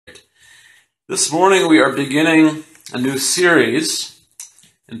This morning we are beginning a new series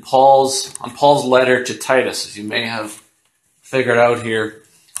on Paul's letter to Titus, as you may have figured out here.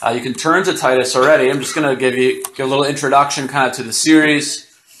 You can turn to Titus already. I'm just going to give a little introduction kind of to the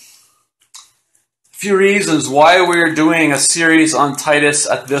series. A few reasons why we're doing a series on Titus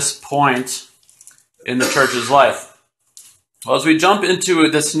at this point in the church's life. Well, as we jump into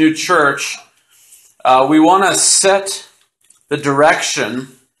this new church, we want to set the direction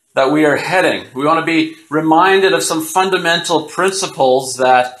that we are heading. We want to be reminded of some fundamental principles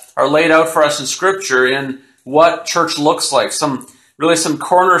that are laid out for us in Scripture in what church looks like. Some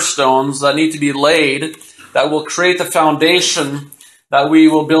cornerstones that need to be laid that will create the foundation that we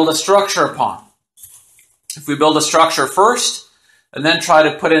will build a structure upon. If we build a structure first and then try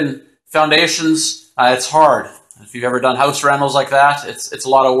to put in foundations, it's hard. If you've ever done house rentals like that, it's a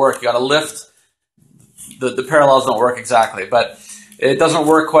lot of work. You got to lift. The parallels don't work exactly, but it doesn't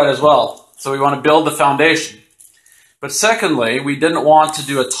work quite as well. So we want to build the foundation. But secondly, we didn't want to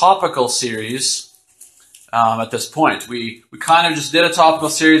do a topical series at this point. We kind of just did a topical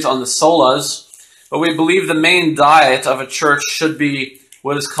series on the solas, but we believe the main diet of a church should be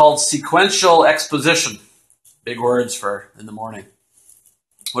what is called sequential exposition. Big words for in the morning.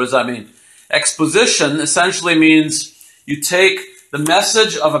 What does that mean? Exposition essentially means you take the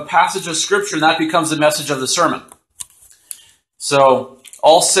message of a passage of Scripture and that becomes the message of the sermon. So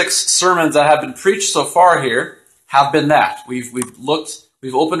all 6 sermons that have been preached so far here have been that. We've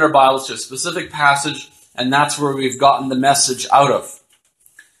opened our Bibles to a specific passage, and that's where we've gotten the message out of.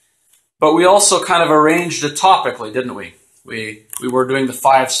 But we also kind of arranged it topically, didn't we? We were doing the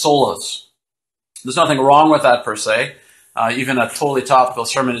 5 solas. There's nothing wrong with that per se. Even a totally topical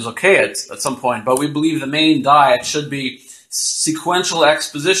sermon is okay at some point, but we believe the main diet should be sequential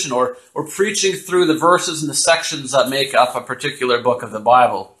exposition or preaching through the verses and the sections that make up a particular book of the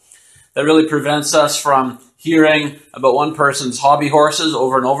Bible. That really prevents us from hearing about one person's hobby horses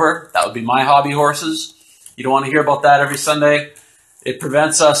over and over. That would be my hobby horses. You don't want to hear about that every Sunday. It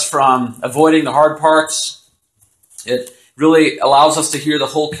prevents us from avoiding the hard parts. It really allows us to hear the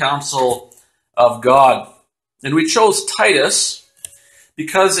whole counsel of God. And we chose Titus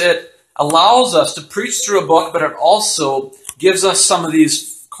because it allows us to preach through a book, but it also gives us some of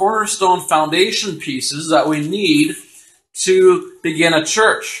these cornerstone foundation pieces that we need to begin a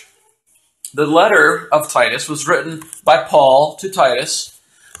church. The letter of Titus was written by Paul to Titus,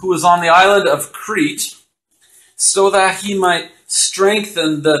 who was on the island of Crete, so that he might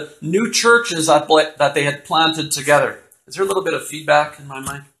strengthen the new churches that they had planted together. Is there a little bit of feedback in my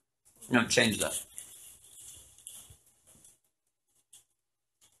mind? I'm going to change that.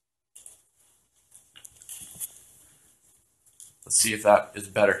 Let's see if that is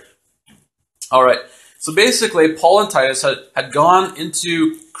better. All right. So basically, Paul and Titus had gone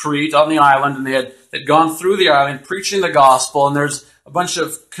into Crete on the island, and they'd gone through the island preaching the gospel, and there's a bunch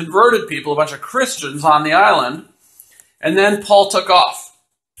of converted people, a bunch of Christians on the island. And then Paul took off,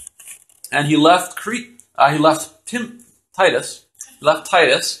 and he left Crete. He left Titus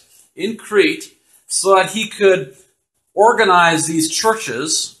in Crete so that he could organize these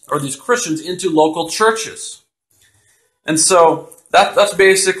churches or these Christians into local churches. And so that's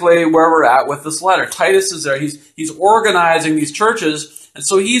basically where we're at with this letter. Titus is there. He's organizing these churches, and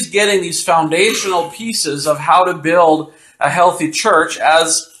so he's getting these foundational pieces of how to build a healthy church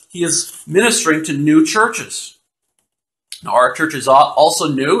as he is ministering to new churches. Now, our church is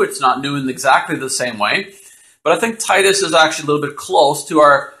also new. It's not new in exactly the same way, but I think Titus is actually a little bit close to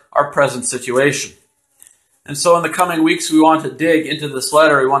our present situation. And so in the coming weeks, we want to dig into this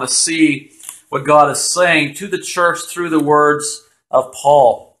letter. We want to see what God is saying to the church through the words of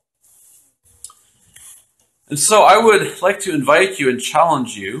Paul. And so I would like to invite you and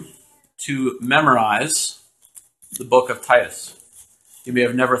challenge you to memorize the book of Titus. You may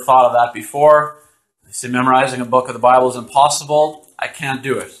have never thought of that before. You say memorizing a book of the Bible is impossible. I can't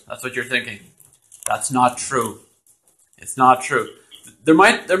do it. That's what you're thinking. That's not true. It's not true. There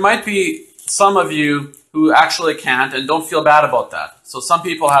might be some of you who actually can't, and don't feel bad about that. So some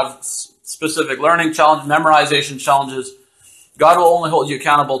people have specific learning challenge, memorization challenges. God will only hold you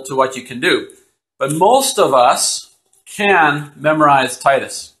accountable to what you can do. But most of us can memorize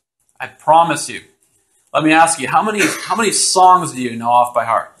Titus. I promise you. Let me ask you, how many songs do you know off by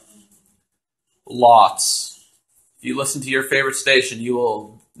heart? Lots. If you listen to your favorite station, you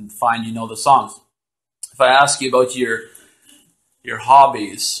will find you know the songs. If I ask you about your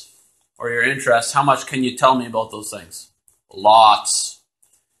hobbies or your interests, how much can you tell me about those things? Lots.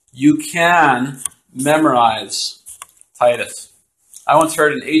 You can memorize Titus. I once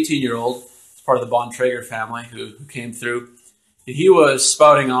heard an 18-year-old, part of the Bontrager family, who came through. he was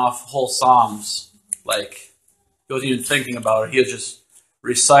spouting off whole psalms, like he wasn't even thinking about it. He was just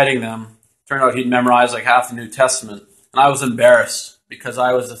reciting them. Turned out he'd memorized like half the New Testament, and I was embarrassed because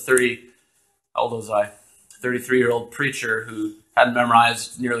I was how old was I? 33-year-old preacher who hadn't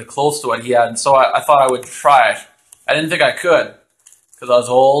memorized nearly close to what he had, and so I thought I would try it. I didn't think I could because I was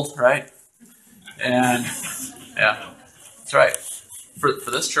old, right? And yeah, that's right.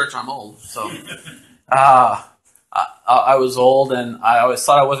 For this church, I'm old, so I was old, and I always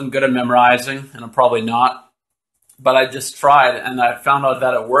thought I wasn't good at memorizing, and I'm probably not. But I just tried, and I found out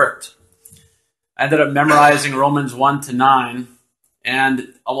that it worked. I ended up memorizing Romans 1 to 9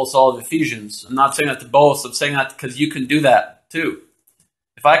 and almost all of Ephesians. I'm not saying that to boast. I'm saying that because you can do that too.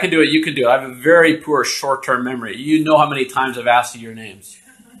 If I can do it, you can do it. I have a very poor short-term memory. You know how many times I've asked you your names.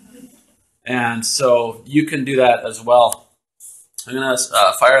 And so you can do that as well. I'm going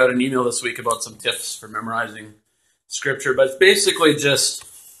to fire out an email this week about some tips for memorizing Scripture. But it's basically just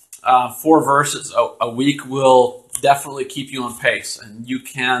 4 verses a week will definitely keep you on pace. And you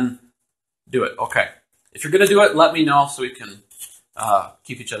can do it. Okay. If you're going to do it, let me know so we can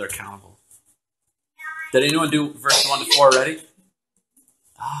keep each other accountable. Did anyone do verse 1 to 4 already?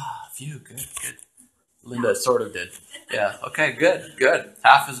 A few. Good. Linda sort of did. Yeah. Okay, good.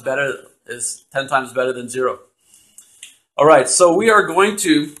 Half is 10 times better than 0. All right, so we are going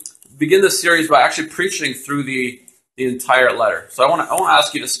to begin this series by actually preaching through the entire letter. So I want to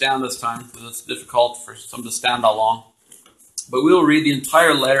ask you to stand this time because it's difficult for some to stand that long. But we will read the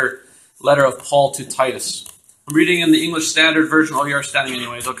entire letter of Paul to Titus. I'm reading in the English Standard Version. Oh, you are standing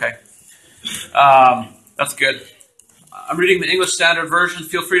anyways. Okay. That's good. I'm reading the English Standard Version.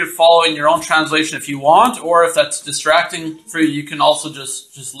 Feel free to follow in your own translation if you want, or if that's distracting for you, you can also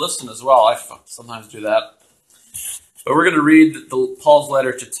just listen as well. I sometimes do that. But we're going to read Paul's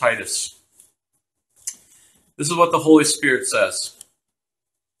letter to Titus. This is what the Holy Spirit says.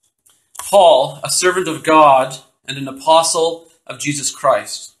 Paul, a servant of God and an apostle of Jesus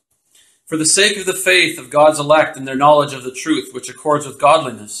Christ, for the sake of the faith of God's elect and their knowledge of the truth, which accords with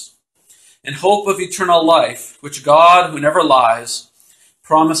godliness, in hope of eternal life, which God, who never lies,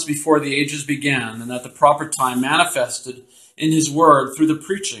 promised before the ages began, and at the proper time manifested in his word through the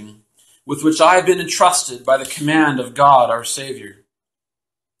preaching, with which I have been entrusted by the command of God our Savior.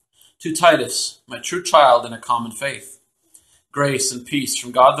 To Titus, my true child in a common faith, grace and peace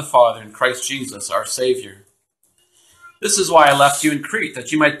from God the Father and Christ Jesus our Savior. This is why I left you in Crete,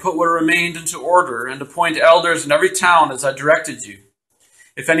 that you might put what remained into order and appoint elders in every town as I directed you.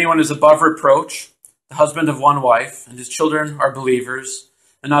 If anyone is above reproach, the husband of one wife, and his children are believers,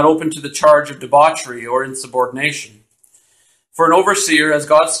 and not open to the charge of debauchery or insubordination. For an overseer, as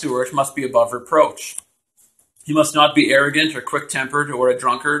God's steward, must be above reproach. He must not be arrogant or quick-tempered or a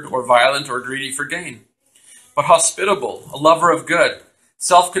drunkard or violent or greedy for gain, but hospitable, a lover of good,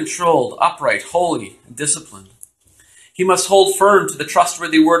 self-controlled, upright, holy, and disciplined. He must hold firm to the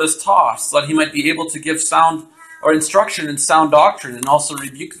trustworthy word as taught, so that he might be able to give sound or instruction in sound doctrine and also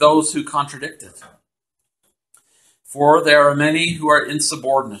rebuke those who contradict it. For there are many who are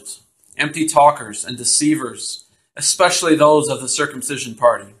insubordinate, empty talkers and deceivers, especially those of the circumcision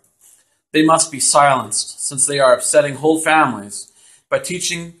party. They must be silenced, since they are upsetting whole families by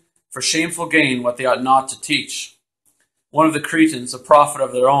teaching for shameful gain what they ought not to teach. One of the Cretans, a prophet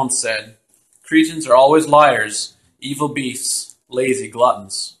of their own, said, Cretans are always liars, evil beasts, lazy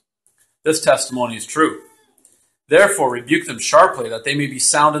gluttons. This testimony is true. Therefore rebuke them sharply, that they may be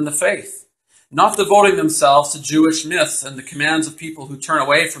sound in the faith, not devoting themselves to Jewish myths and the commands of people who turn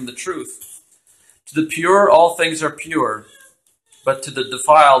away from the truth. To the pure, all things are pure, but to the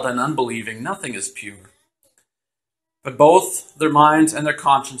defiled and unbelieving, nothing is pure. But both their minds and their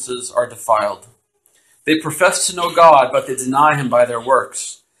consciences are defiled. They profess to know God, but they deny him by their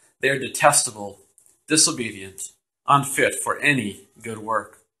works. They are detestable, disobedient, unfit for any good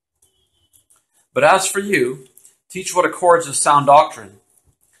work. But as for you, teach what accords with sound doctrine.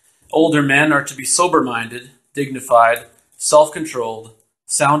 Older men are to be sober-minded, dignified, self-controlled,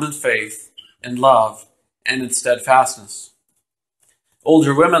 sound in faith, in love, and in steadfastness.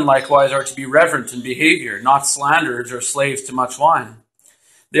 Older women likewise are to be reverent in behavior, not slanderers or slaves to much wine.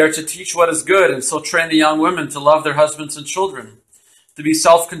 They are to teach what is good, and so train the young women to love their husbands and children, to be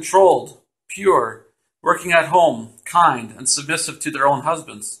self-controlled, pure, working at home, kind, and submissive to their own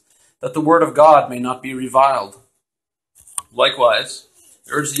husbands, that the word of God may not be reviled. Likewise,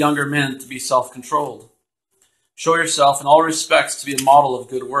 urge the younger men to be self-controlled. Show yourself in all respects to be a model of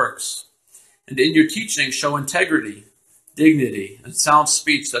good works, and in your teaching show integrity, dignity, and sound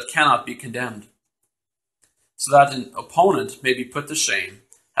speech that cannot be condemned, so that an opponent may be put to shame,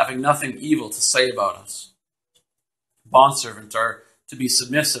 having nothing evil to say about us. Bondservants are to be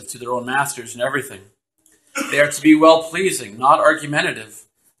submissive to their own masters in everything. They are to be well-pleasing, not argumentative,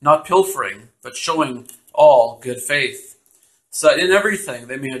 not pilfering, but showing all good faith, so that in everything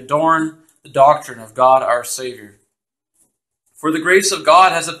they may adorn the doctrine of God our Savior. For the grace of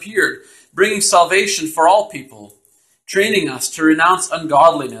God has appeared, bringing salvation for all people, training us to renounce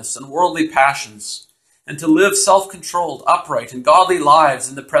ungodliness and worldly passions, and to live self-controlled, upright, and godly lives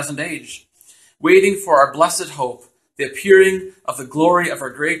in the present age, waiting for our blessed hope, the appearing of the glory of our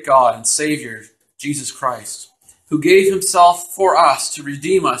great God and Savior, Jesus Christ, who gave himself for us to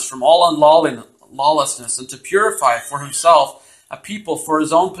redeem us from all lawlessness and to purify for himself a people for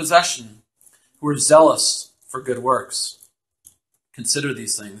his own possession, who are zealous for good works. Consider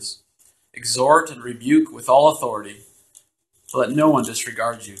these things, exhort and rebuke with all authority, so let no one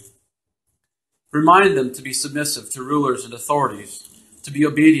disregard you. Remind them to be submissive to rulers and authorities, to be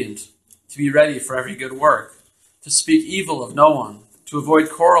obedient, to be ready for every good work, to speak evil of no one, to avoid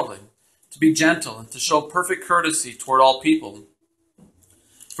quarreling, to be gentle, and to show perfect courtesy toward all people.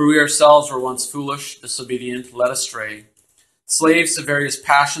 For we ourselves were once foolish, disobedient, led astray, slaves to various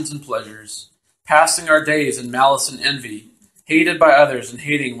passions and pleasures, passing our days in malice and envy, hated by others and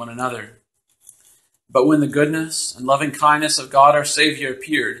hating one another. But when the goodness and loving kindness of God our Savior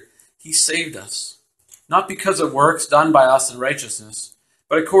appeared, he saved us, not because of works done by us in righteousness,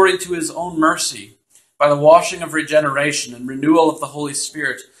 but according to his own mercy, by the washing of regeneration and renewal of the Holy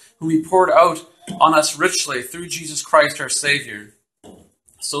Spirit, whom he poured out on us richly through Jesus Christ our Savior,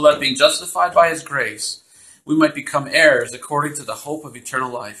 so that being justified by his grace, we might become heirs according to the hope of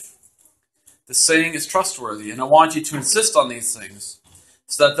eternal life. The saying is trustworthy, and I want you to insist on these things,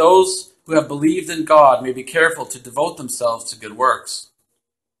 so that those who have believed in God may be careful to devote themselves to good works.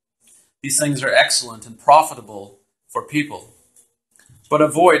 These things are excellent and profitable for people. But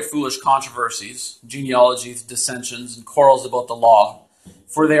avoid foolish controversies, genealogies, dissensions, and quarrels about the law,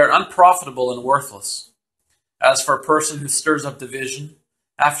 for they are unprofitable and worthless. As for a person who stirs up division,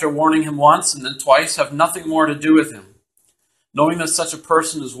 after warning him once and then twice, have nothing more to do with him. Knowing that such a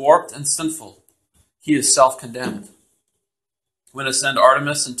person is warped and sinful, he is self-condemned. When I send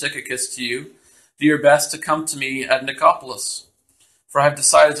Artemis and Tychicus to you, do your best to come to me at Nicopolis, for I have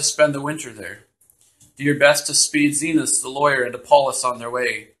decided to spend the winter there. Do your best to speed Zenas the lawyer and Apollos on their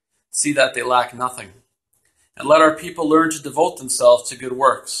way. See that they lack nothing. And let our people learn to devote themselves to good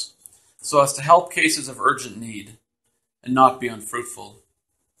works, so as to help cases of urgent need, and not be unfruitful.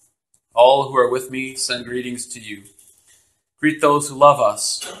 All who are with me send greetings to you. Greet those who love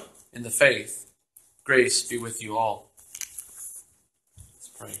us in the faith. Grace be with you all. Let's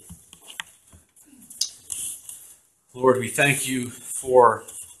pray. Lord, we thank you for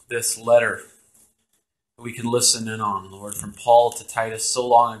this letter that we can listen in on, Lord, from Paul to Titus so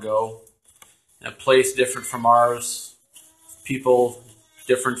long ago, in a place different from ours, people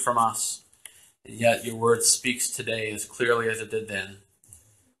different from us, and yet your word speaks today as clearly as it did then.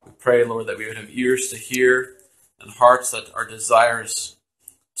 We pray, Lord, that we would have ears to hear and hearts that are desirous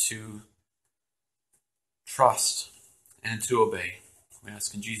to trust and to obey. We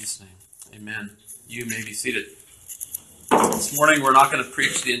ask in Jesus' name. Amen. You may be seated. This morning we're not going to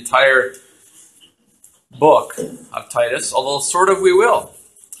preach the entire book of Titus, although sort of we will.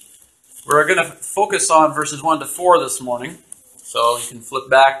 We're going to focus on verses 1 to 4 this morning, so you can flip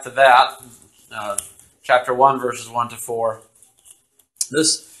back to that, chapter 1, verses 1 to 4.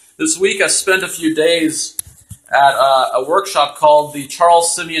 This week I spent a few days at a workshop called the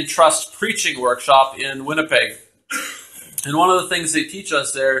Charles Simeon Trust Preaching Workshop in Winnipeg. And one of the things they teach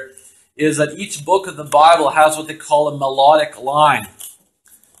us there is that each book of the Bible has what they call a melodic line.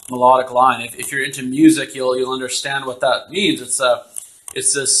 Melodic line. If you're into music, you'll understand what that means.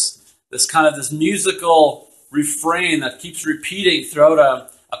 It's this kind of this musical refrain that keeps repeating throughout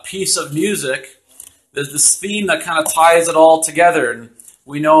a piece of music. There's this theme that kind of ties it all together. And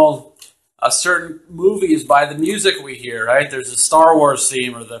we know certain movies by the music we hear, right? There's the Star Wars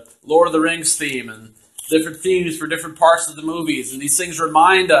theme or the Lord of the Rings theme and different themes for different parts of the movies. And these things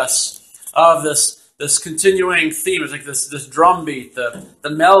remind us of this continuing theme. It's like this drum beat, the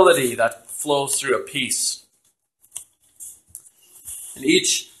melody that flows through a piece. And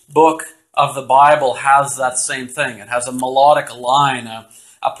each book of the Bible has that same thing. It has a melodic line, a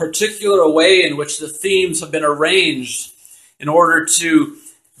particular way in which the themes have been arranged in order to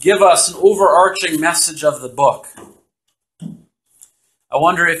give us an overarching message of the book. I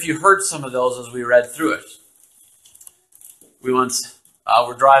wonder if you heard some of those as we read through it. We once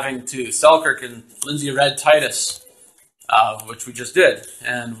were driving to Selkirk and Lindsay read Titus, which we just did.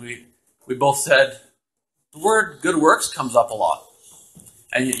 And we both said, the word good works comes up a lot.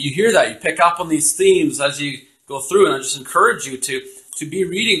 And you hear that, you pick up on these themes as you go through, and I just encourage you to be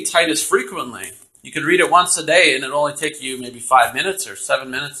reading Titus frequently. You could read it once a day, and it'll only take you maybe 5 minutes or 7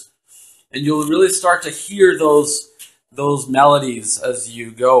 minutes. And you'll really start to hear those melodies as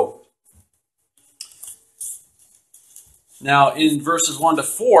you go. Now, in verses 1 to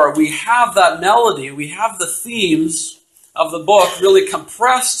 4, we have that melody, we have the themes of the book really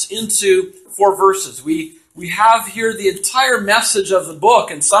compressed into 4 verses. We have here the entire message of the book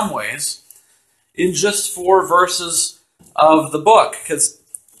in some ways in just 4 verses of the book, because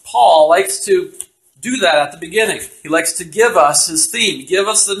Paul likes to do that at the beginning. He likes to give us his theme, give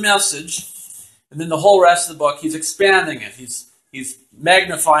us the message, and then the whole rest of the book, he's expanding it. He's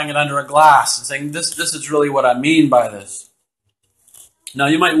magnifying it under a glass and saying, this is really what I mean by this. Now,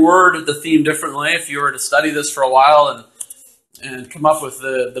 you might word the theme differently if you were to study this for a while and come up with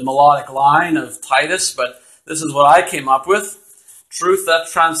the melodic line of Titus, but this is what I came up with. Truth that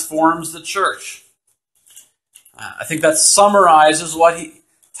transforms the church. I think that summarizes what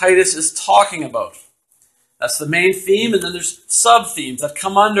Titus is talking about. That's the main theme, and then there's sub-themes that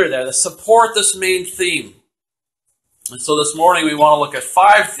come under there that support this main theme. And so this morning we want to look at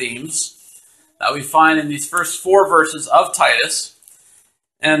 5 themes that we find in these first 4 verses of Titus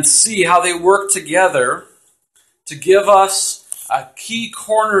and see how they work together to give us a key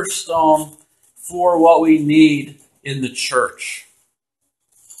cornerstone for what we need in the church.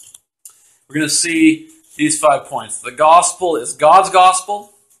 We're going to see these 5 points. The gospel is God's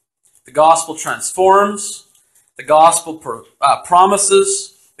gospel. The gospel transforms. The gospel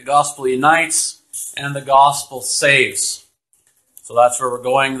promises. The gospel unites. And the gospel saves. So that's where we're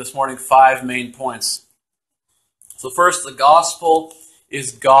going this morning. 5 main points. So first, the gospel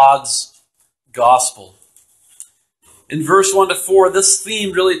is God's gospel. In verse 1 to 4, this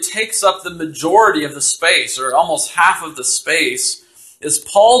theme really takes up the majority of the space, or almost half of the space, is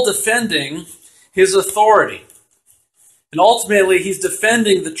Paul defending his authority. And ultimately, he's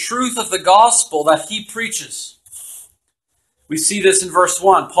defending the truth of the gospel that he preaches. We see this in verse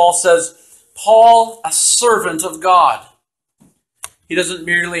 1. Paul says, Paul, a servant of God. He doesn't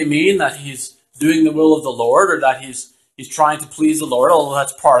merely mean that he's doing the will of the Lord or that he's trying to please the Lord, although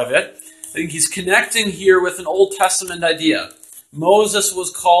that's part of it. I think he's connecting here with an Old Testament idea. Moses was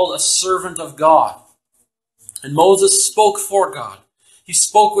called a servant of God. And Moses spoke for God. He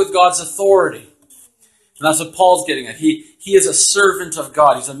spoke with God's authority. And that's what Paul's getting at. He is a servant of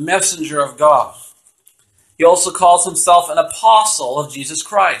God. He's a messenger of God. He also calls himself an apostle of Jesus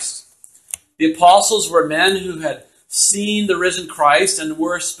Christ. The apostles were men who had seen the risen Christ and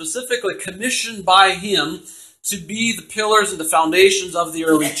were specifically commissioned by him to be the pillars and the foundations of the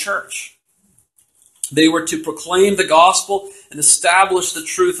early church. They were to proclaim the gospel and establish the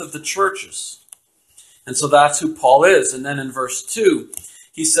truth of the churches. And so that's who Paul is. And then in verse 2,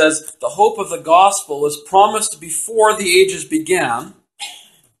 he says, the hope of the gospel was promised before the ages began.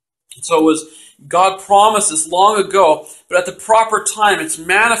 So it was God promised this long ago, but at the proper time it's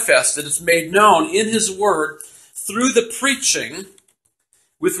manifested, it's made known in his word through the preaching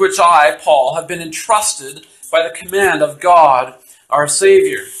with which I, Paul, have been entrusted by the command of God, our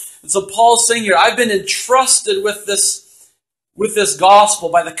Savior. And so Paul's saying here, I've been entrusted with this gospel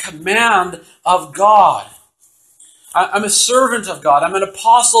by the command of God. I'm a servant of God. I'm an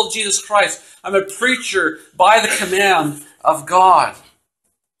apostle of Jesus Christ. I'm a preacher by the command of God.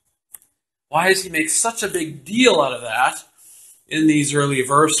 Why does he make such a big deal out of that in these early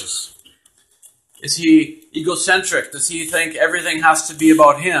verses? Is he egocentric? Does he think everything has to be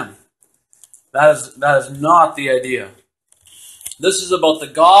about him? That is not the idea. This is about the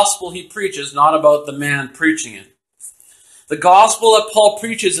gospel he preaches, not about the man preaching it. The gospel that Paul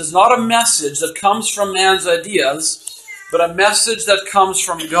preaches is not a message that comes from man's ideas, but a message that comes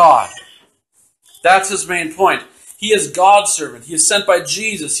from God. That's his main point. He is God's servant. He is sent by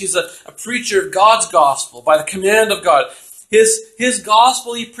Jesus. He's a preacher of God's gospel by the command of God. His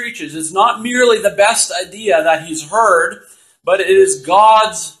gospel he preaches is not merely the best idea that he's heard, but it is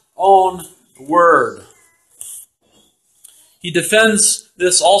God's own word. He defends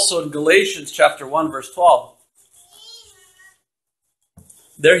this also in Galatians chapter 1, verse 12.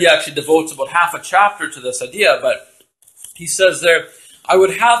 There he actually devotes about half a chapter to this idea, but he says there, I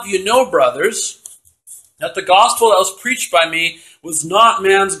would have you know, brothers, that the gospel that was preached by me was not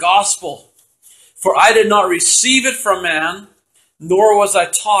man's gospel. For I did not receive it from man, nor was I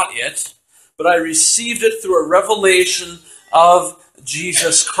taught it, but I received it through a revelation of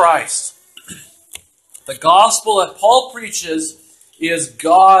Jesus Christ. The gospel that Paul preaches is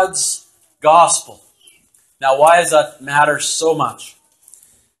God's gospel. Now, why does that matter so much?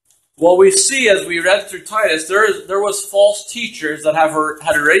 Well, we see as we read through Titus, there was false teachers that had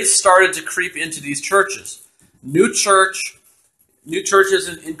already started to creep into these churches. new churches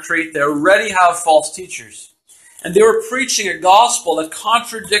in Crete, they already have false teachers. And they were preaching a gospel that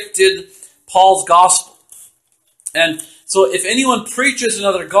contradicted Paul's gospel. And so if anyone preaches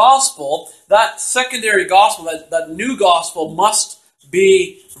another gospel, that secondary gospel, that new gospel must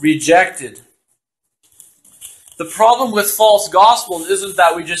be rejected. The problem with false gospels isn't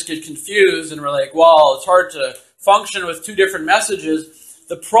that we just get confused and we're like, well, it's hard to function with two different messages.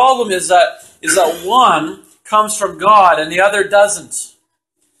 The problem is that one comes from God and the other doesn't.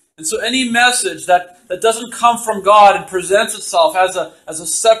 And so any message that doesn't come from God and presents itself as a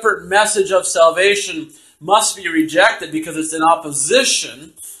separate message of salvation must be rejected because it's in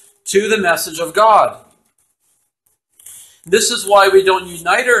opposition to the message of God. This is why we don't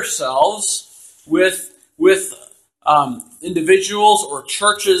unite ourselves with individuals or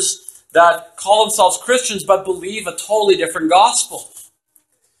churches that call themselves Christians but believe a totally different gospel.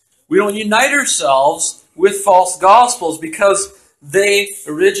 We don't unite ourselves with false gospels because they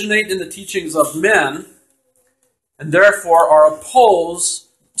originate in the teachings of men and therefore are opposed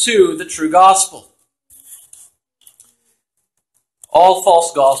to the true gospel. All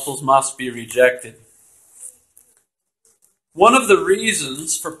false gospels must be rejected. One of the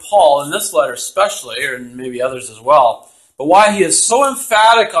reasons for Paul, in this letter especially, and maybe others as well, but why he is so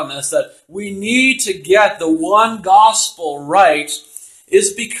emphatic on this, that we need to get the one gospel right,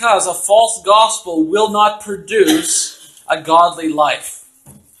 is because a false gospel will not produce a godly life.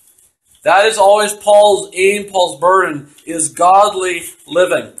 That is always Paul's aim, Paul's burden, is godly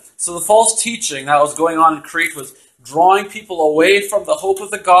living. So the false teaching that was going on in Crete was drawing people away from the hope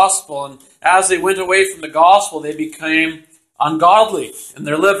of the gospel, and as they went away from the gospel, they became ungodly in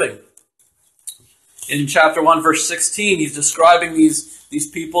their living. In chapter 1, verse 16, he's describing these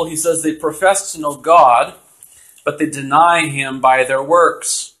people. He says they profess to know God, but they deny him by their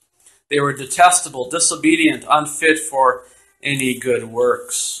works. They were detestable, disobedient, unfit for any good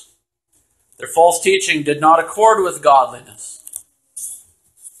works. Their false teaching did not accord with godliness.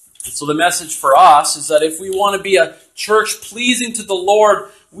 And so the message for us is that if we want to be a church pleasing to the Lord,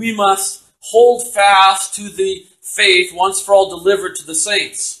 we must hold fast to the faith once for all delivered to the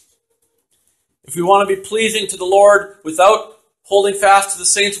saints. If we want to be pleasing to the Lord without holding fast to the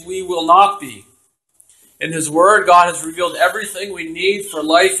saints, we will not be. In His Word, God has revealed everything we need for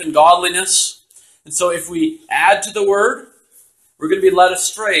life and godliness. And so if we add to the Word, we're going to be led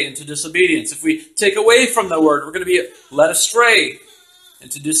astray into disobedience. If we take away from the Word, we're going to be led astray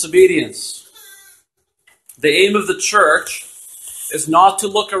into disobedience. The aim of the church is not to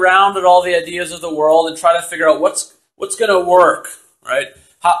look around at all the ideas of the world and try to figure out what's going to work, right?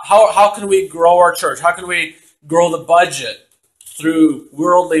 How can we grow our church? How can we grow the budget through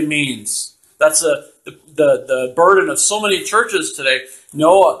worldly means? That's the burden of so many churches today.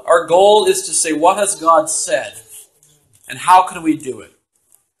 No, our goal is to say, what has God said? And how can we do it?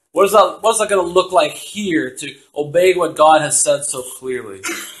 What is that going to look like here to obey what God has said so clearly?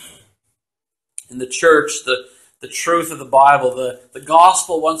 In the church, the truth of the Bible, the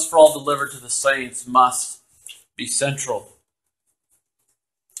gospel once for all delivered to the saints must be central.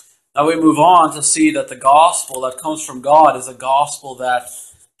 Now we move on to see that the gospel that comes from God is a gospel that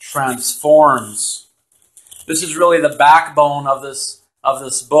transforms. This is really the backbone of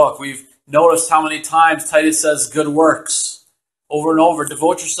this book. We've noticed how many times Titus says good works. Over and over,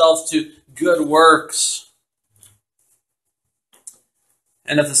 devote yourselves to good works.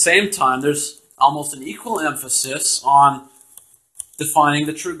 And at the same time, there's almost an equal emphasis on defining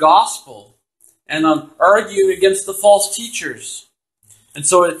the true gospel and on arguing against the false teachers. And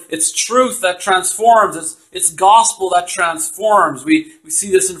so it's truth that transforms. It's gospel that transforms. We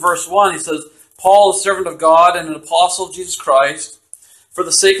see this in verse 1. He says, Paul, a servant of God and an apostle of Jesus Christ, for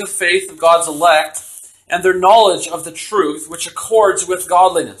the sake of faith of God's elect, and their knowledge of the truth, which accords with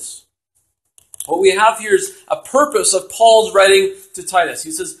godliness. What we have here is a purpose of Paul's writing to Titus.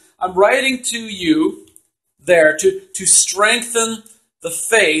 He says, I'm writing to you there to strengthen the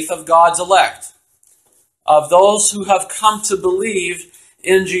faith of God's elect, of those who have come to believe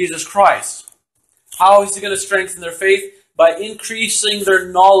in Jesus Christ. How is he going to strengthen their faith? By increasing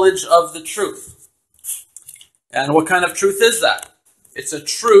their knowledge of the truth. And what kind of truth is that? It's a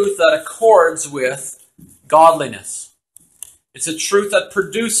truth that accords with godliness. It's a truth that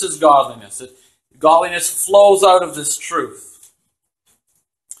produces godliness. Godliness flows out of this truth.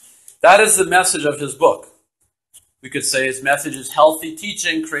 That is the message of his book. We could say his message is healthy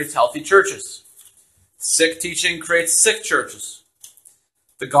teaching creates healthy churches. Sick teaching creates sick churches.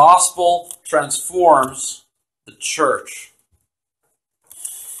 The gospel transforms the church.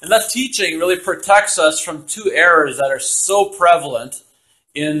 And that teaching really protects us from two errors that are so prevalent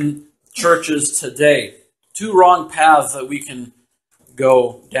in churches today. two wrong paths that we can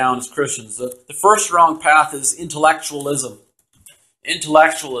go down as Christians. The first wrong path is intellectualism.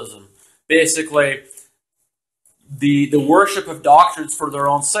 Intellectualism. Basically, the worship of doctrines for their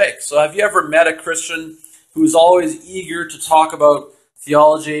own sake. So have you ever met a Christian who's always eager to talk about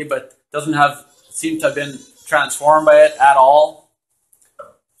theology but doesn't seem to have been transformed by it at all?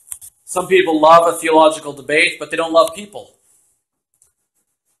 Some people love a theological debate, but they don't love people.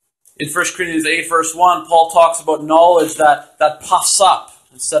 In 1 Corinthians 8, verse 1, Paul talks about knowledge that puffs up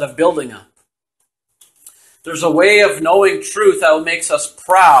instead of building up. There's a way of knowing truth that makes us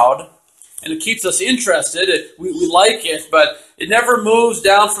proud, and it keeps us interested. We like it, but it never moves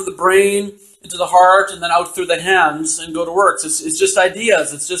down from the brain into the heart and then out through the hands and go to works. It's just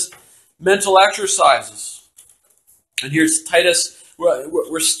ideas. It's just mental exercises. And here's Titus.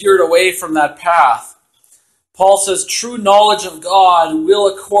 We're steered away from that path. Paul says true knowledge of God will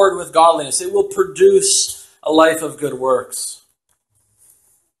accord with godliness. It will produce a life of good works.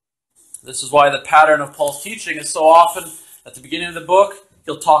 This is why the pattern of Paul's teaching is so often at the beginning of the book,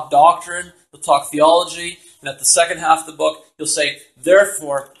 he'll talk doctrine, he'll talk theology, and at the second half of the book, he'll say,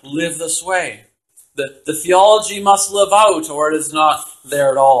 therefore, live this way. The theology must live out, or it is not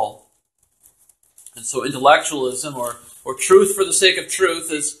there at all. And so intellectualism, or truth for the sake of truth,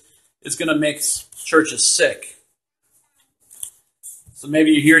 is going to make churches sick. So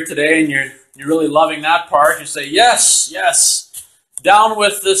maybe you're here today and you're really loving that part. You say, yes, down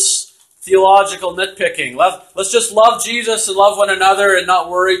with this theological nitpicking. Let's just love Jesus and love one another and not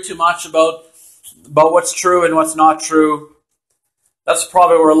worry too much about what's true and what's not true. That's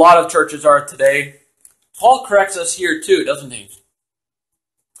probably where a lot of churches are today. Paul corrects us here too, doesn't he?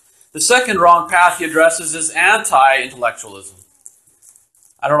 The second wrong path he addresses is anti-intellectualism.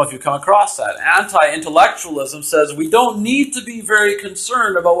 I don't know if you've come across that. Anti-intellectualism says we don't need to be very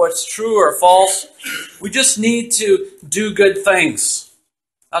concerned about what's true or false. We just need to do good things.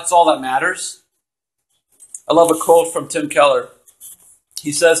 That's all that matters. I love a quote from Tim Keller.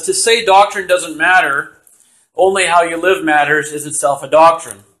 He says, to say doctrine doesn't matter, only how you live matters, is itself a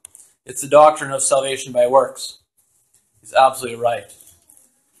doctrine. It's the doctrine of salvation by works. He's absolutely right.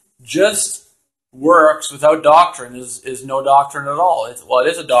 Just works without doctrine is no doctrine at all. It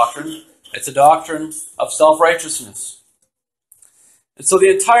is a doctrine. It's a doctrine of self-righteousness. And so the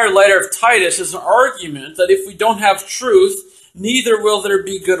entire letter of Titus is an argument that if we don't have truth, neither will there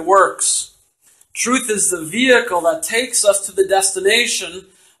be good works. Truth is the vehicle that takes us to the destination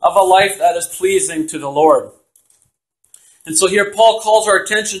of a life that is pleasing to the Lord. And so here Paul calls our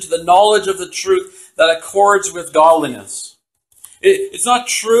attention to the knowledge of the truth that accords with godliness. It's not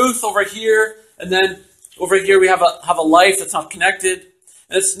truth over here, and then over here we have a life that's not connected.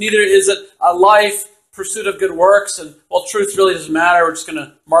 And neither is it a life pursuit of good works, and well, truth really doesn't matter, we're just going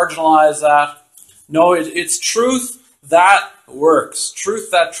to marginalize that. No, it's truth that works, truth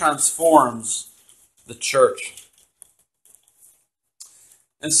that transforms the church.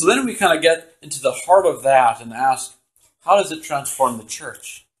 And so then we kind of get into the heart of that and ask, how does it transform the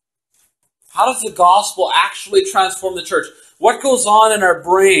church? How does the gospel actually transform the church? What goes on in our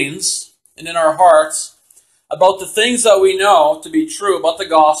brains and in our hearts about the things that we know to be true about the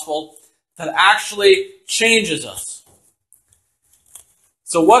gospel that actually changes us?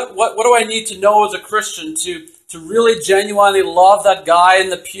 So what do I need to know as a Christian to really genuinely love that guy in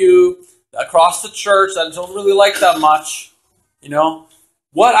the pew across the church that I don't really like that much? You know,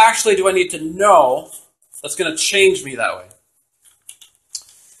 what actually do I need to know that's going to change me that way?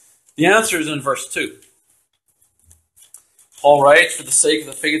 The answer is in verse 2. Paul writes, for the sake of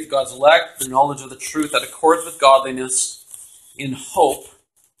the faith of God's elect, the knowledge of the truth that accords with godliness, in hope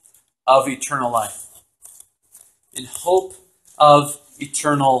of eternal life. In hope of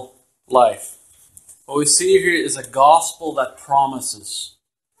eternal life. What we see here is a gospel that promises.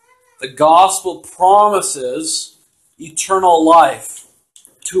 The gospel promises eternal life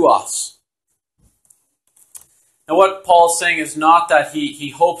to us. And what Paul is saying is not that he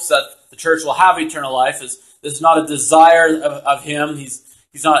hopes that the church will have eternal life. This is not a desire of him.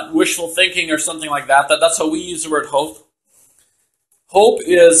 He's not wishful thinking or something like that. That's how we use the word hope. Hope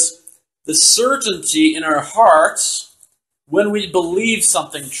is the certainty in our hearts when we believe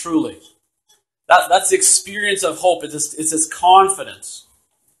something truly. That's the experience of hope. It's this confidence.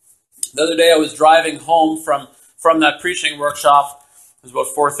 The other day I was driving home from that preaching workshop. It was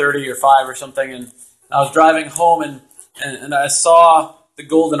about 4:30 or 5 or something, and I was driving home and I saw the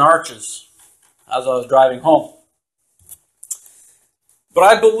golden arches as I was driving home. But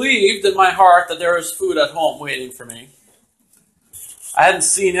I believed in my heart that there was food at home waiting for me. I hadn't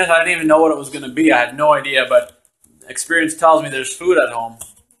seen it. I didn't even know what it was going to be. I had no idea, but experience tells me there's food at home.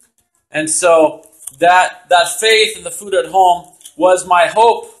 And so that faith in the food at home was my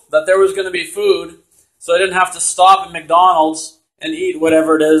hope that there was going to be food, so I didn't have to stop at McDonald's and eat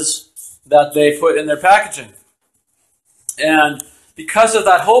whatever it is that they put in their packaging. And because of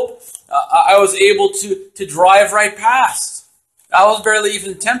that hope, I was able to drive right past. I was barely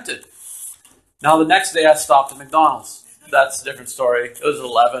even tempted. Now the next day I stopped at McDonald's. That's a different story. It was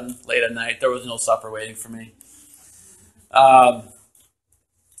 11, late at night. There was no supper waiting for me. But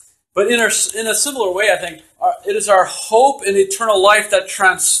in a similar way, I think, it is our hope in eternal life that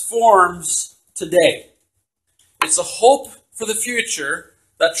transforms today. It's a hope for the future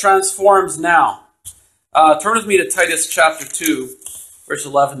that transforms now. Turn with me to Titus chapter 2, verse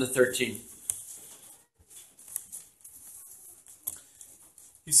 11 to 13.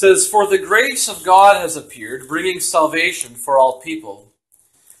 He says, "For the grace of God has appeared, bringing salvation for all people,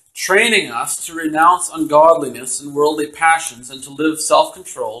 training us to renounce ungodliness and worldly passions and to live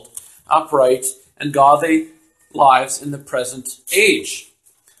self-controlled, upright, and godly lives in the present age,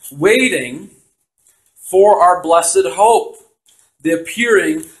 waiting for our blessed hope, the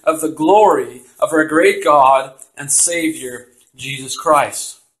appearing of the glory of our great God and Savior, Jesus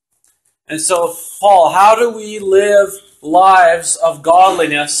Christ." And so, Paul, how do we live lives of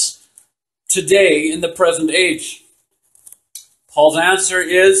godliness today in the present age? Paul's answer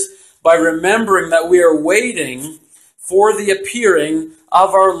is by remembering that we are waiting for the appearing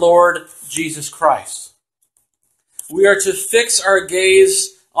of our Lord Jesus Christ. We are to fix our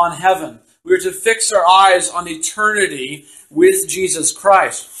gaze on heaven. We are to fix our eyes on eternity with Jesus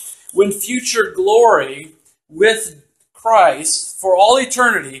Christ. When future glory with Christ for all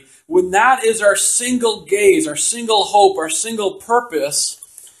eternity, when that is our single gaze, our single hope, our single purpose,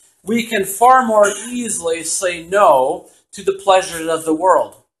 we can far more easily say no to the pleasures of the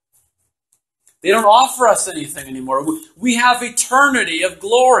world. They don't offer us anything anymore. We have eternity of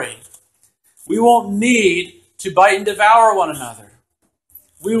glory. We won't need to bite and devour one another.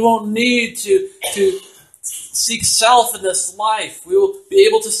 We won't need to seek self in this life. We will be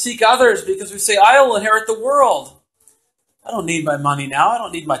able to seek others because we say, I will inherit the world. I don't need my money now. I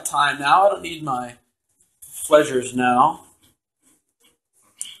don't need my time now. I don't need my pleasures now.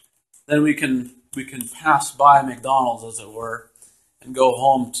 Then we can pass by McDonald's, as it were, and go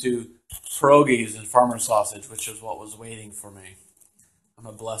home to pierogies and farmer sausage, which is what was waiting for me. I'm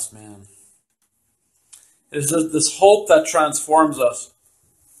a blessed man. It is this hope that transforms us.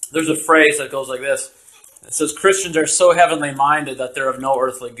 There's a phrase that goes like this. It says, Christians are so heavenly minded that they're of no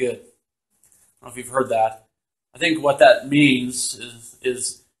earthly good. I don't know if you've heard that. I think what that means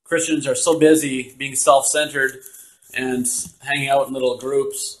is Christians are so busy being self-centered and hanging out in little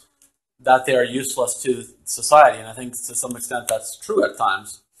groups that they are useless to society. And I think to some extent that's true at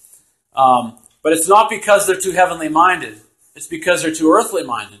times. But it's not because they're too heavenly minded. It's because they're too earthly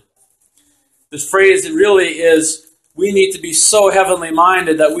minded. This phrase, it really is, we need to be so heavenly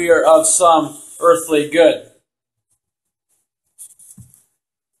minded that we are of some earthly good.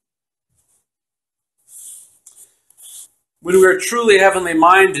 When we're truly heavenly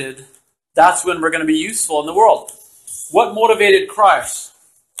minded, that's when we're going to be useful in the world. What motivated Christ?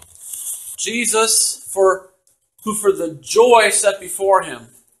 Jesus, who for the joy set before him,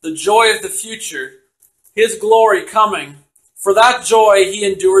 the joy of the future, his glory coming, for that joy he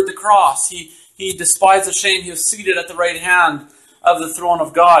endured the cross. He despised the shame. He was seated at the right hand of the throne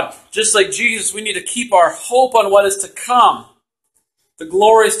of God. Just like Jesus, we need to keep our hope on what is to come. The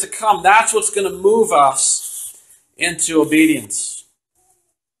glory is to come. That's what's going to move us into obedience.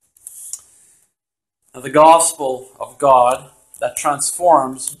 Now, the gospel of God that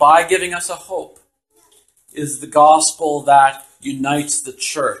transforms by giving us a hope is the gospel that unites the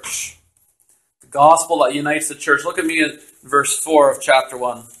church. The gospel that unites the church. Look at me at verse 4 of chapter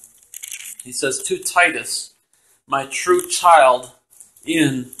 1. He says, to Titus, my true child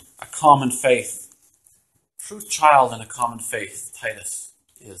in a common faith. True child in a common faith, Titus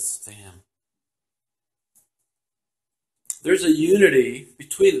is to him. There's a unity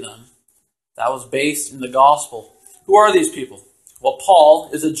between them that was based in the gospel. Who are these people? Well,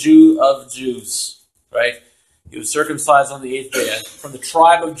 Paul is a Jew of Jews, right? He was circumcised on the 8th day, from the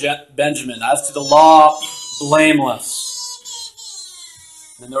tribe of Benjamin, as to the law, blameless.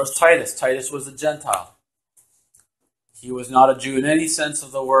 Then there was Titus. Titus was a Gentile. He was not a Jew in any sense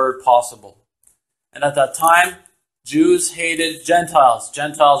of the word possible. And at that time, Jews hated Gentiles.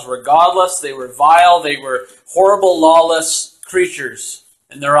 Gentiles were godless, they were vile, they were horrible, lawless creatures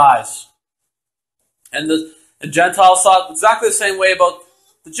in their eyes. And the Gentiles thought exactly the same way about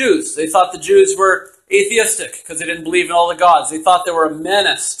the Jews. They thought the Jews were atheistic because they didn't believe in all the gods. They thought they were a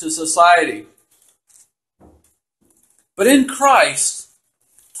menace to society. But in Christ,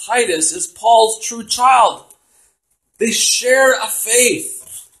 Titus is Paul's true child. They share a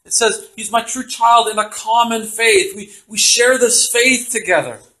faith. It says, he's my true child in a common faith. We share this faith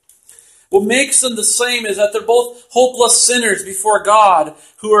together. What makes them the same is that they're both hopeless sinners before God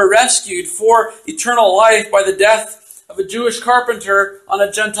who are rescued for eternal life by the death of a Jewish carpenter on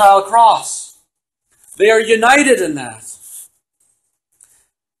a Gentile cross. They are united in that.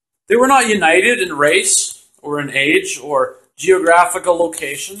 They were not united in race or in age or geographical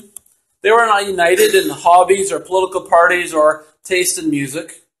location. They were not united in hobbies or political parties or taste in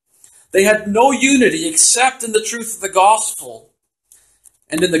music. They had no unity except in the truth of the gospel.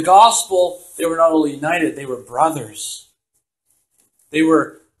 And in the gospel, they were not only united, they were brothers. They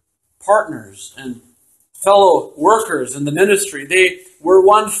were partners and fellow workers in the ministry. They were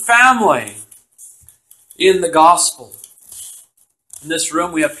one family in the gospel. In this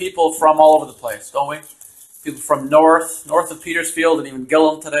room, we have people from all over the place, don't we? People from north of Petersfield and even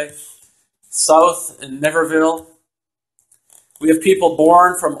Gillam today. South in Neverville. We have people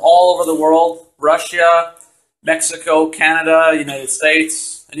born from all over the world. Russia, Mexico, Canada, United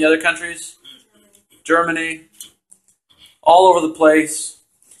States, any other countries? Germany. All over the place.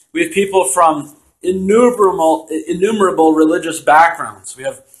 We have people from innumerable religious backgrounds. We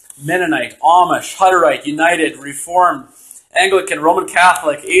have Mennonite, Amish, Hutterite, United, Reformed, Anglican, Roman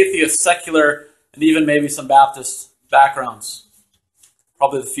Catholic, atheist, secular, and even maybe some Baptist backgrounds.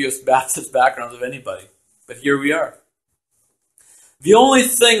 Probably the fewest Baptist backgrounds of anybody. But here we are. The only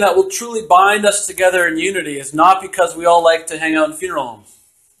thing that will truly bind us together in unity is not because we all like to hang out in funeral homes.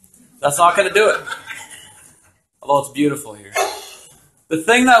 That's not going to do it. Although it's beautiful here. The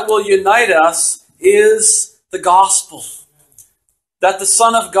thing that will unite us is the gospel. That the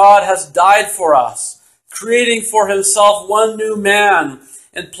Son of God has died for us, creating for himself one new man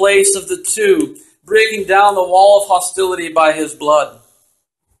in place of the two, breaking down the wall of hostility by his blood.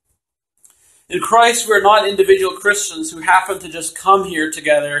 In Christ, we're not individual Christians who happen to just come here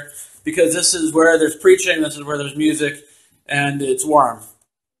together because this is where there's preaching, this is where there's music, and it's warm.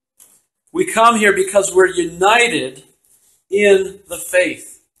 We come here because we're united in the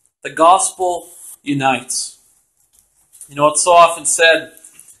faith. The gospel unites. You know, it's so often said,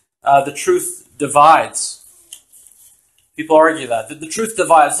 the truth divides. People argue that. The truth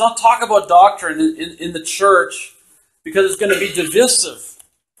divides. Let's not talk about doctrine in the church because it's going to be divisive.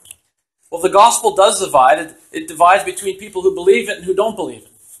 Well, the gospel does divide. It divides between people who believe it and who don't believe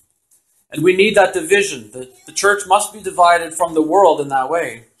it. And we need that division. The church must be divided from the world in that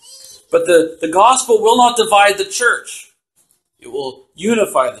way. But the gospel will not divide the church. It will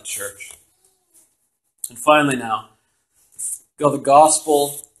unify the church. And finally now, God's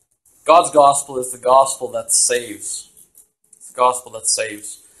gospel is the gospel that saves. It's the gospel that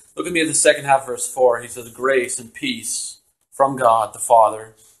saves. Look at me at the second half of verse 4. He says, grace and peace from God the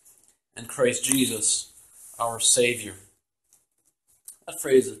Father and Christ Jesus, our Savior. That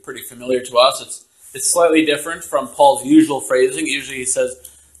phrase is pretty familiar to us. It's slightly different from Paul's usual phrasing. Usually he says,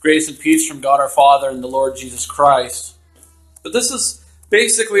 grace and peace from God our Father and the Lord Jesus Christ. But this is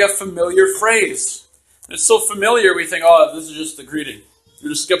basically a familiar phrase. It's so familiar we think, oh, this is just the greeting. We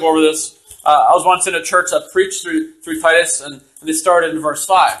just skip over this. I was once in a church that preached through Titus, and they started in verse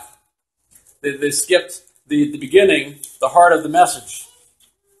 5. They skipped the beginning, the heart of the message.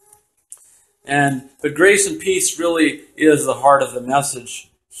 But grace and peace really is the heart of the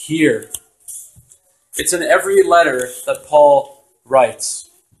message here. It's in every letter that Paul writes.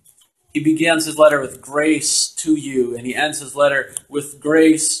 He begins his letter with grace to you, and he ends his letter with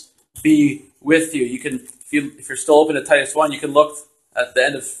grace be with you. You can, if you're still open to Titus 1, you can look at the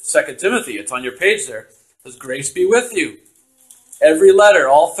end of 2 Timothy. It's on your page there. It says, grace be with you. Every letter,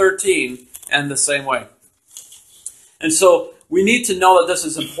 all 13, end the same way. And so we need to know that this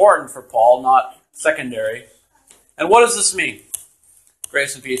is important for Paul, not secondary. And what does this mean?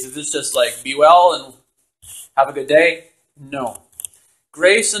 Grace and peace. Is this just like be well and have a good day? No.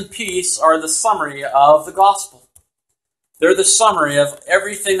 Grace and peace are the summary of the gospel. They're the summary of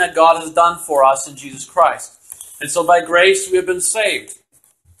everything that God has done for us in Jesus Christ. And so by grace we have been saved.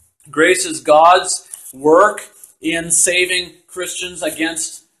 Grace is God's work in saving Christians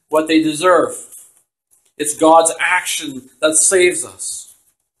against what they deserve. It's God's action that saves us.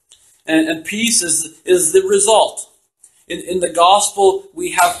 And peace is the result. In the gospel,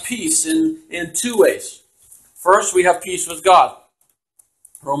 we have peace in two ways. First, we have peace with God.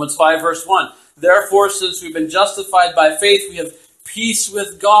 Romans 5, verse 1. Therefore, since we've been justified by faith, we have peace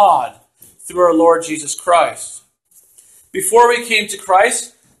with God through our Lord Jesus Christ. Before we came to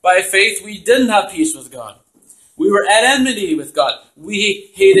Christ, by faith, we didn't have peace with God. We were at enmity with God.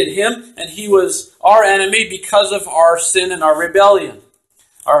 We hated Him, and He was our enemy because of our sin and our rebellion.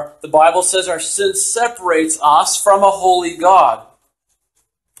 The Bible says our sin separates us from a holy God.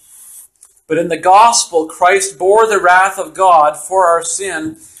 But in the gospel, Christ bore the wrath of God for our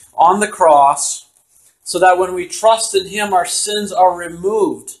sin on the cross, so that when we trust in Him, our sins are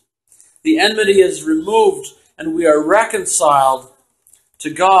removed. The enmity is removed, and we are reconciled to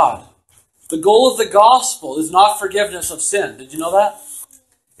God. The goal of the gospel is not forgiveness of sin. Did you know that?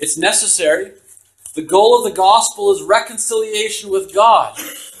 It's necessary. The goal of the gospel is reconciliation with God.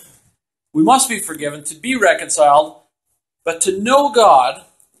 We must be forgiven to be reconciled, but to know God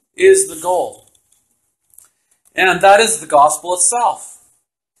is the goal. And that is the gospel itself.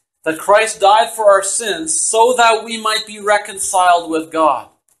 That Christ died for our sins so that we might be reconciled with God.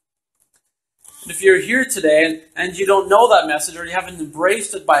 And if you're here today and you don't know that message, or you haven't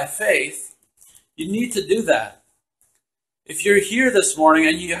embraced it by faith, you need to do that. If you're here this morning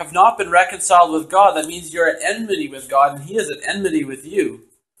and you have not been reconciled with God, that means you're at enmity with God and He is at enmity with you.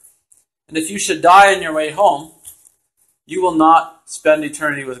 And if you should die on your way home, you will not spend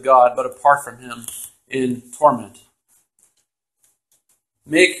eternity with God, but apart from Him in torment.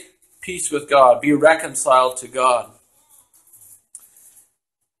 Make peace with God. Be reconciled to God.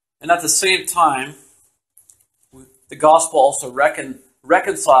 And at the same time, the gospel also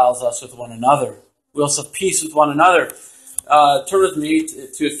reconciles us with one another. We also have peace with one another. Turn with me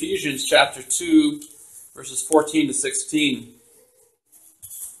to Ephesians chapter 2, verses 14 to 16.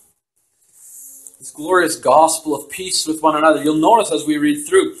 This glorious gospel of peace with one another. You'll notice as we read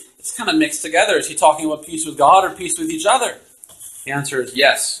through, it's kind of mixed together. Is he talking about peace with God or peace with each other? The answer is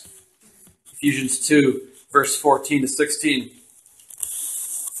yes. Ephesians 2, verse 14 to 16.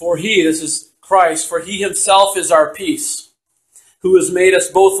 For He, this is Christ, for He Himself is our peace, who has made us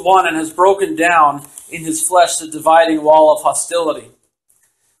both one and has broken down in His flesh the dividing wall of hostility,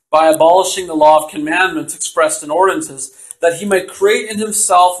 by abolishing the law of commandments expressed in ordinances, that He might create in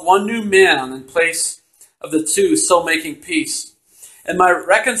Himself one new man in place of the two, so making peace, and might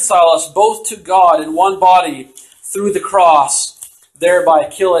reconcile us both to God in one body through the cross, thereby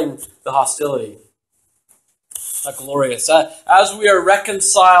killing the hostility. How glorious. As we are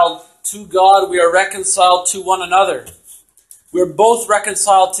reconciled to God, we are reconciled to one another. We are both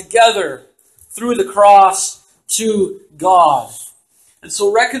reconciled together through the cross to God. And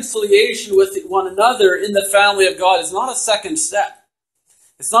so reconciliation with one another in the family of God is not a second step.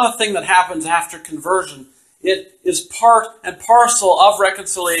 It's not a thing that happens after conversion. It is part and parcel of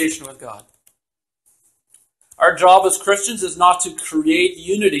reconciliation with God. Our job as Christians is not to create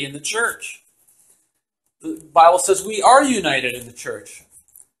unity in the church. The Bible says we are united in the church.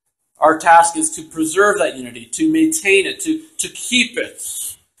 Our task is to preserve that unity, to maintain it, to keep it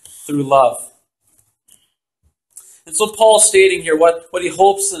through love. And so Paul's stating here what he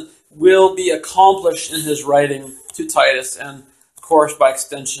hopes will be accomplished in his writing to Titus and, of course, by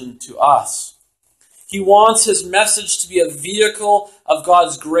extension to us. He wants his message to be a vehicle of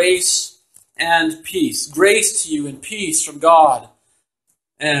God's grace and peace. Grace to you and peace from God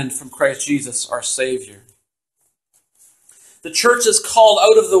and from Christ Jesus, our Savior. The church is called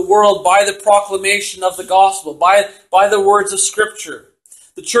out of the world by the proclamation of the gospel, by the words of Scripture.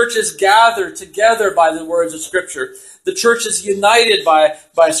 The church is gathered together by the words of Scripture. The church is united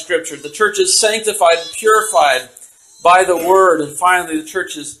by Scripture. The church is sanctified and purified by the Word. And finally, the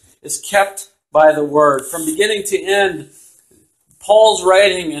church is kept by the Word. From beginning to end, Paul's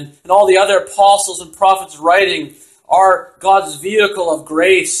writing and all the other apostles and prophets' writing are God's vehicle of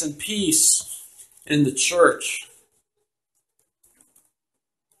grace and peace in the church.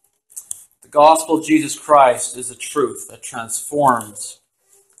 The gospel of Jesus Christ is a truth that transforms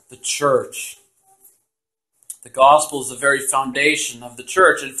the church. The gospel is the very foundation of the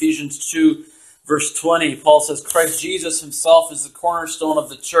church. In Ephesians 2, verse 20, Paul says, Christ Jesus Himself is the cornerstone of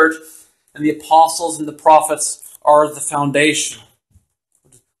the church, and the apostles and the prophets are the foundation.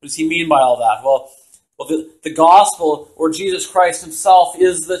 What does he mean by all that? Well, the gospel, or Jesus Christ Himself,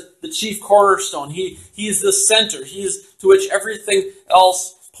 is the chief cornerstone. He is the center. He is to which everything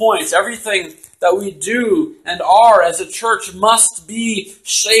else points. Everything that we do and are as a church must be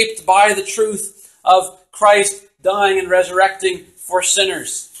shaped by the truth of Christ dying and resurrecting for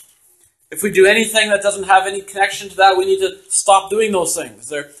sinners. If we do anything that doesn't have any connection to that, we need to stop doing those things.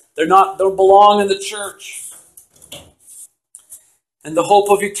 They don't belong in the church. And the hope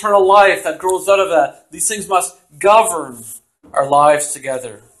of eternal life that grows out of that, these things must govern our lives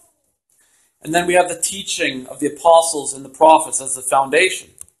together. And then we have the teaching of the apostles and the prophets as the foundation.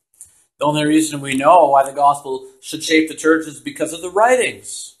 The only reason we know why the gospel should shape the church is because of the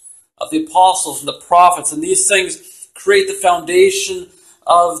writings of the apostles and the prophets. And these things create the foundation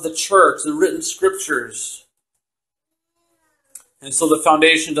of the church, the written scriptures. And so the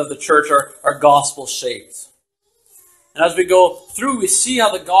foundations of the church are gospel-shaped. And as we go through, we see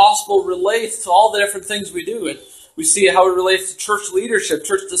how the gospel relates to all the different things we do. We see how it relates to church leadership,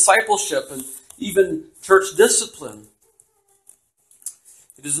 church discipleship, and even church discipline.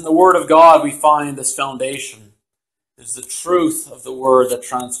 It is in the Word of God we find this foundation. It is the truth of the Word that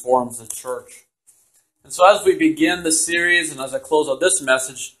transforms the church. And so as we begin this series, and as I close out this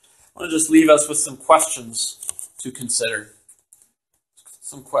message, I want to just leave us with some questions to consider.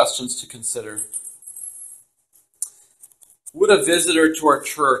 Some questions to consider. Would a visitor to our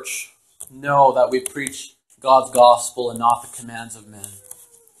church know that we preach God's gospel and not the commands of men?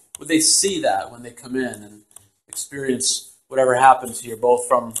 Would they see that when they come in and experience whatever happens here, both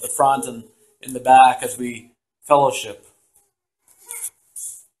from the front and in the back as we fellowship?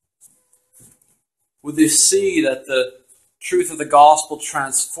 Would they see that the truth of the gospel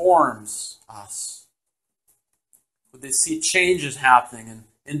transforms us? Would they see changes happening in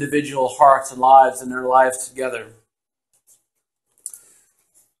individual hearts and lives and their lives together?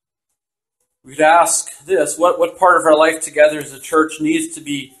 We could ask this: what part of our life together as a church needs to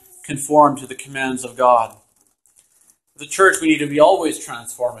be conformed to the commands of God? As a church, we need to be always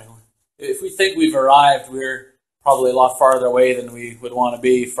transforming. If we think we've arrived, we're probably a lot farther away than we would want to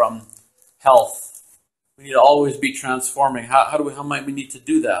be from health. We need to always be transforming. How might we need to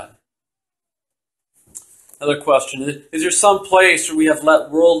do that? Another question: is there some place where we have let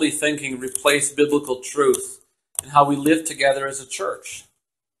worldly thinking replace biblical truth in how we live together as a church?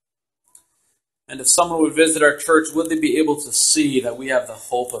 And if someone would visit our church, would they be able to see that we have the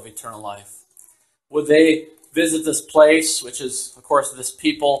hope of eternal life? Would they visit this place, which is, of course, this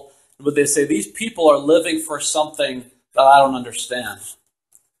people, and would they say, these people are living for something that I don't understand?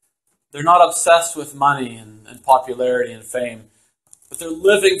 They're not obsessed with money and popularity and fame, but they're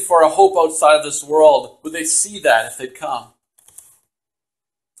living for a hope outside of this world. Would they see that if they'd come?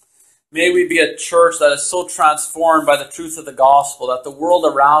 May we be a church that is so transformed by the truth of the gospel that the world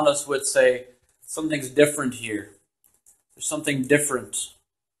around us would say, something's different here. There's something different.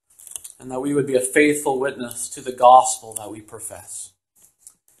 And that we would be a faithful witness to the gospel that we profess.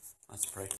 Let's pray.